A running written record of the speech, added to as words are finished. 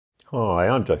Hi,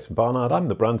 I'm Jason Barnard, I'm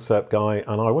the Brand SERP Guy,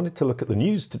 and I wanted to look at the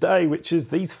news today, which is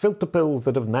these filter pills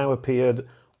that have now appeared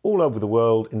all over the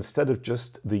world instead of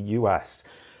just the US.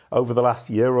 Over the last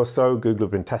year or so, Google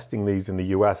have been testing these in the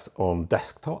US on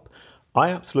desktop. I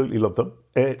absolutely love them.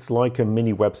 It's like a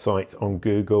mini website on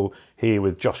Google. Here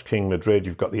with Josh King Madrid,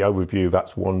 you've got the overview,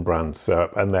 that's one brand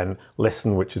SERP, and then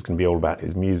Listen, which is going to be all about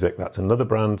his music, that's another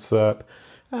brand SERP,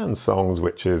 and Songs,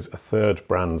 which is a third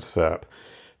brand SERP.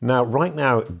 Now, right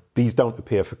now, these don't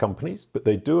appear for companies, but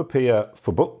they do appear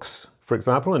for books, for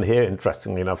example. And here,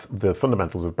 interestingly enough, the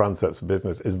Fundamentals of Brand SERPs for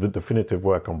Business is the definitive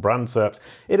work on brand SERPs.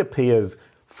 It appears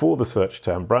for the search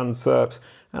term brand SERPs.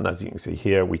 And as you can see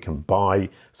here, we can buy,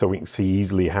 so we can see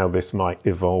easily how this might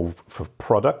evolve for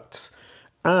products.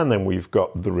 And then we've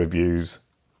got the reviews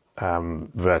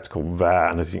vertical there.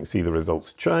 And as you can see, the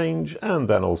results change. And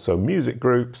then also music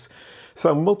groups.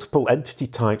 So multiple entity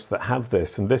types that have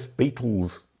this. And this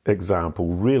Beatles example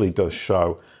really does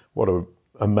show what an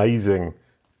amazing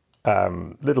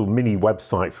little mini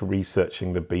website for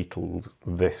researching the Beatles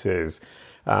this is.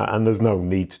 And there's no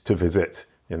need to visit,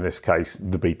 in this case,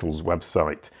 the Beatles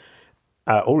website,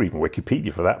 or even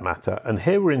Wikipedia for that matter. And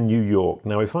here we're in New York.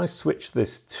 Now, if I switch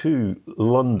this to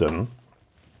London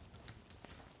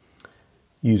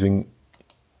using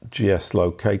GS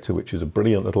Locator, which is a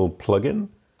brilliant little plugin,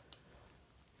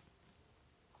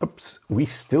 oops, we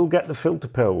still get the filter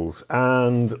pills.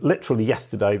 And literally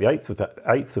yesterday, the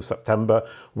 8th of September,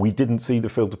 we didn't see the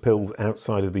filter pills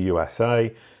outside of the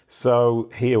USA. So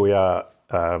here we are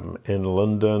in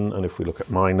London. And if we look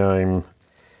at my name,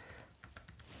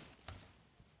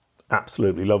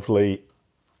 absolutely lovely.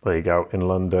 There you go, in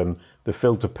London, the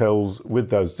filter pills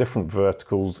with those different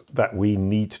verticals that we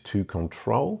need to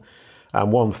control.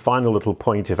 And one final little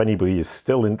point, if anybody is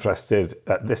still interested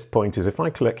at this point, is if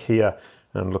I click here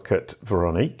and look at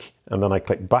Veronique, and then I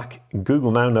click back,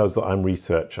 Google now knows that I'm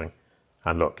researching.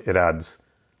 And look, it adds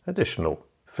additional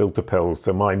filter pills.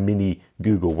 So my mini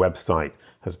Google website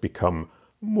has become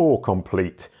more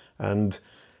complete. And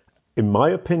in my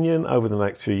opinion, over the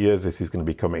next few years, this is going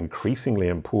to become increasingly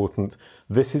important.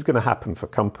 This is going to happen for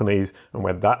companies. And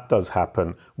when that does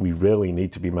happen, we really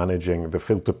need to be managing the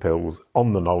filter pills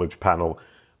on the knowledge panel,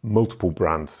 multiple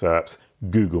brand SERPs,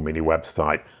 Google mini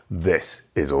website. This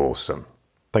is awesome.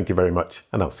 Thank you very much,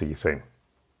 and I'll see you soon.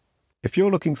 If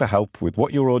you're looking for help with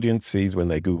what your audience sees when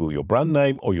they Google your brand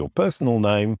name or your personal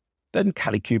name, then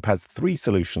Kalicube has 3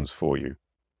 solutions for you.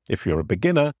 If you're a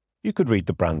beginner, you could read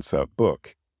the Brand SERP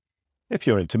book. If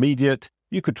you're intermediate,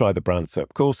 you could try the Brand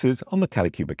SERP courses on the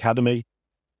Kalicube Academy.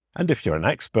 And if you're an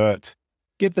expert,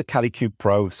 give the Kalicube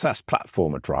Pro SaaS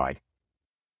platform a try.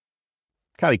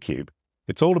 Kalicube,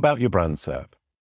 it's all about your brand SERP.